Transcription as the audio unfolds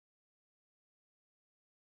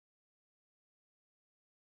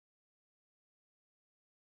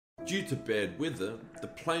Due to bad weather, the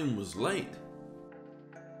plane was late.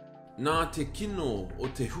 Nā te kino o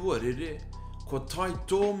te huarere, ko tai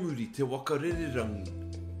tōmuri te wakarererangi.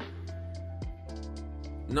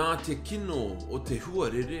 Nā te kino o te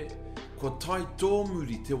huarere, ko tai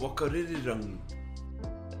tōmuri te wakarererangi.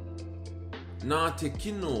 Nā te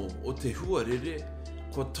kino o te huarere,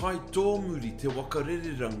 ko tai tōmuri te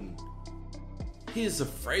wakarererangi. He is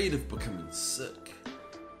afraid of becoming sick.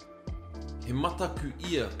 He mataku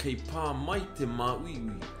ia kei pā mai te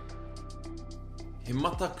māuiui. He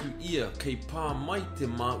mataku ia kei pā mai te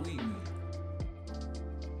māuiui.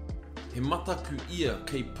 He mataku ia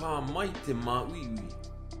kei pā mai te māuiui.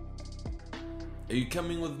 Are you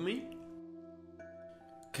coming with me?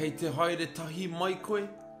 Kei te haere tahi mai koe?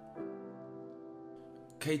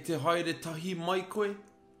 Kei te haere tahi mai koe?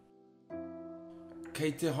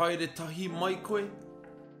 Kei te haere tahi mai koe?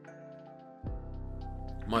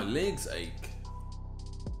 My legs ache.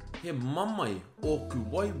 He mamai oku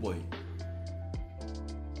waiwai.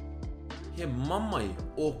 He mamai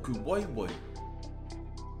oku waiwai.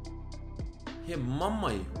 He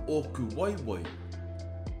mamai oku waiwai.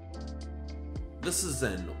 This is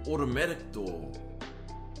an automatic door.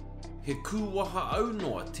 He kūwaha au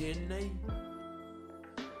noa tēnei.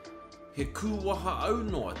 He kūwaha au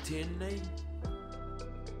noa tēnei.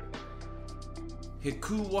 He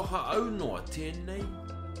kūwaha au noa tēnei.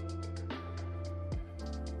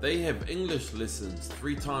 They have English lessons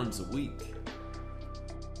 3 times a week.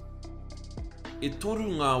 E toru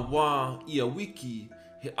ngā wā ia wiki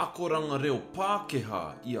he akoranga reo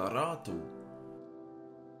Pākehā i a rātou.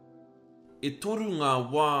 E toru ngā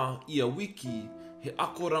wā ia wiki he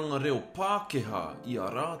akoranga reo Pākehā i a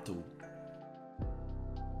rātou.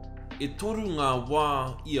 E toru ngā wā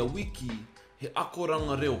ia wiki he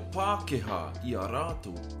akoranga reo Pākehā i a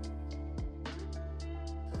rātou.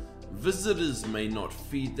 Visitors may not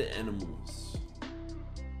feed the animals.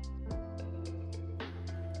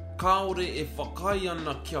 Kāore e whakai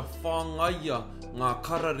ana kia whāngaia ngā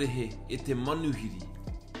kararehe e te manuhiri.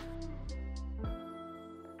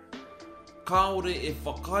 Kāore e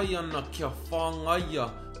whakai ana kia whāngaia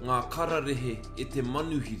ngā kararehe e te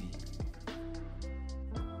manuhiri.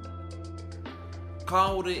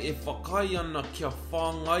 Kāore e whakai ana kia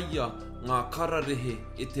whāngaia ngā kararehe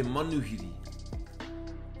e te manuhiri.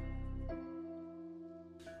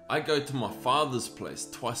 I go to my father's place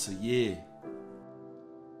twice a year.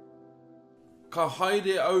 Ka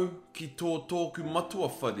haere au ki tō tōku matua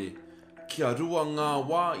whare, kia rua ngā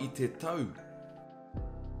wā i te tau.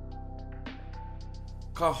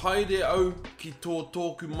 Ka haere au ki tō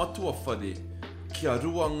tōku matua whare, kia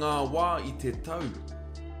rua ngā wā i te tau.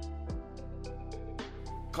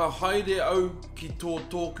 Ka haere au ki tō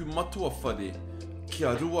tōku matua whare,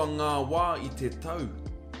 kia rua ngā wā i te tau.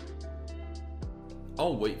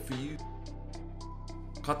 I'll wait for you.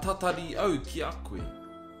 Ka tatari au ki a koe.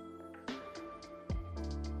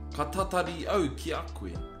 Ka tatari au ki a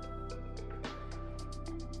koe.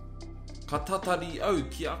 Ka tatari au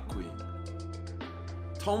ki a koe.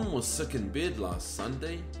 Tom was sick in bed last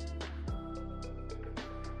Sunday.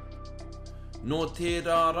 No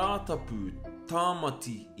tērā rātapu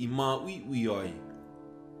tāmati i mā uiui ai.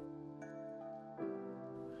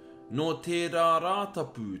 No tērā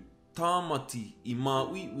rātapu tāmati i mā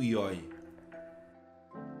uiui ai.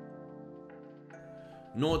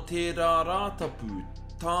 No tērā rātapu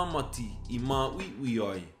tāmati i mā uiui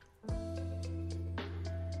ai.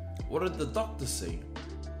 What did the doctor say?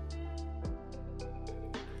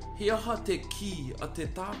 He aha te ki a te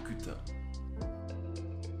tākuta.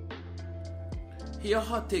 He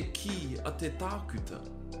aha te ki a te tākuta.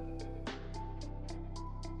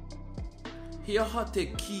 He aha te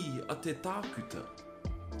ki a te tākuta.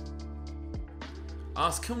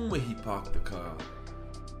 Ask him where he parked the car.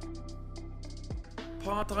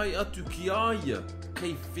 Pātai atu ki a ia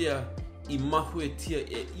kei whea i mahuetia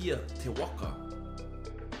e ia te waka.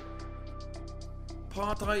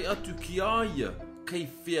 Pātai atu ki a ia kei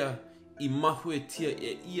whea i mahuetia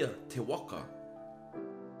e ia te waka.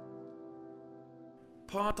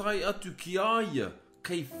 Pātai atu ki a ia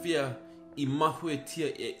kei whea i mahuetia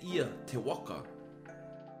e ia te waka.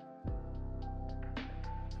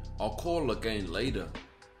 I'll call again later.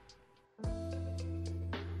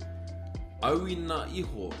 Aui nā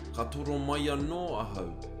iho ka toro mai anō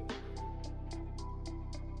ahau.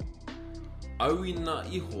 Aui nā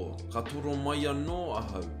iho ka toro mai anō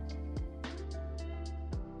ahau.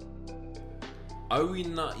 Aui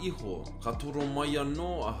nā iho ka toro mai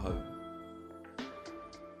anō ahau.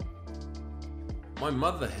 My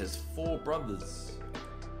mother has 4 brothers.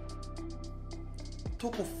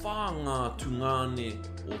 Toko whā ngā tungane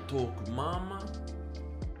o tōku māma.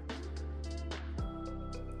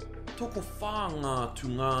 Toko whā ngā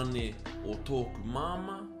tungane o tōku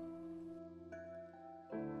māma?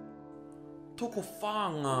 Toko whā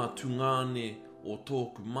ngā tungane o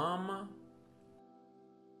tōku māma?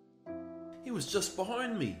 He was just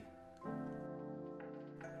behind me.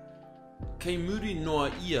 Kei muri noa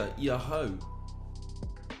ia hau.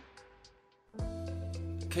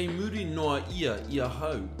 Kei muri noa ia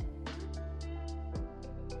hau.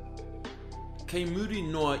 Kei muri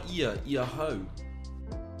noa ia hau.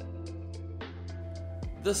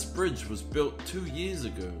 This bridge was built 2 years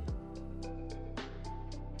ago.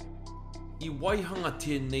 I waihanga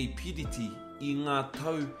tēnei piriti i ngā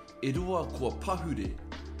tau e rua kua pahure.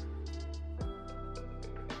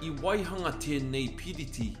 I waihanga tēnei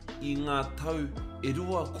piriti i ngā tau e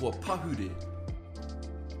rua kua pahure.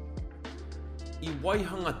 I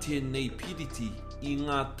waihanga tēnei piriti i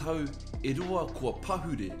ngā tau e rua kua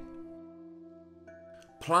pahure.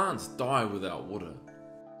 Plants die without water.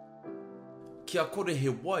 Kia kore he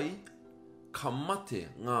wai, ka mate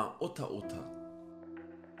ngā ota.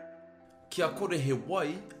 Kia kore he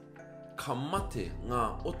wai, ka mate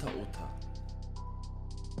ngā ota.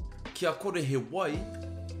 Kia kore he wai,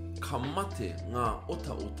 ka mate ngā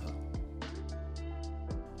ota.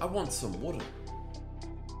 I want some water.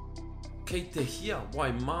 Kei te hia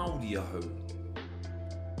wai Māori ahau.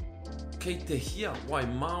 Kei te hia wai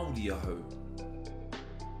Māori ahau.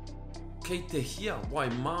 Kei te hia wai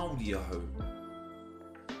Māori ahau.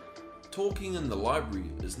 Talking in the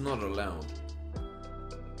library is not allowed.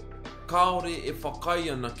 Kāore e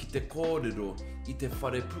whakai ana ki te kōrero i te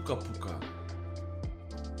whare puka.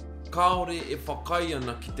 Kāore e whakai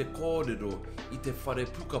ana ki te kōrero i te whare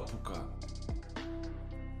puka.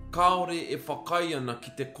 Kāore e whakai ana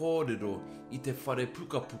ki te kōrero i te whare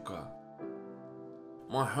puka.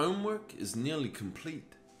 My homework is nearly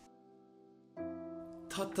complete.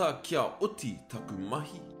 Tata kia oti taku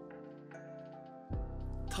mahi.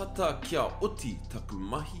 Tata kia oti taku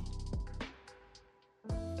mahi.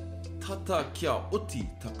 Tata kia oti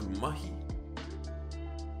taku mahi.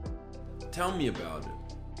 Tell me about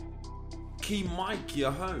it. Ki mai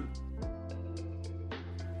kia hau.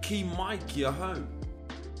 Ki mai kia hau.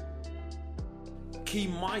 Ki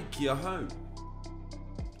mai kia hau.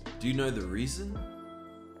 Do you know the reason?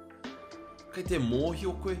 Kei te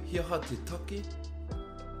mōhio koe hiaha te take?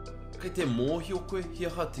 Kei te mōhio koe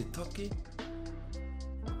hiaha te take?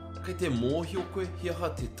 Kei te mōhio koe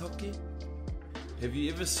hiaha te take? Have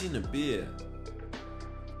you ever seen a bear?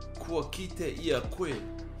 Kua kite ia koe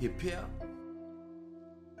he pea?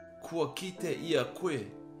 Kua kite ia koe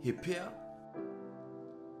he pea?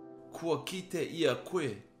 Kua kite ia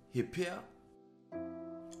koe he pea?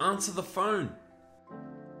 Answer the phone.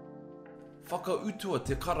 Whakautua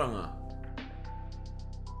te karanga.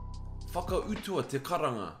 Whakautua te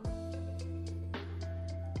karanga.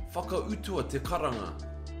 Whakautua te karanga.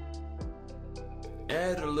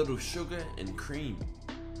 Add a little sugar and cream.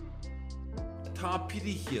 Tā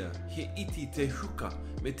pirihia he iti te huka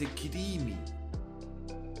me te kirimi.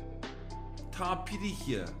 Tā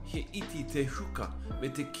pirihia he iti te huka me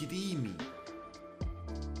te kirimi.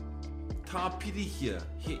 Tā pirihia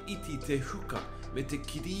he iti te huka me te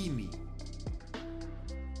kirimi.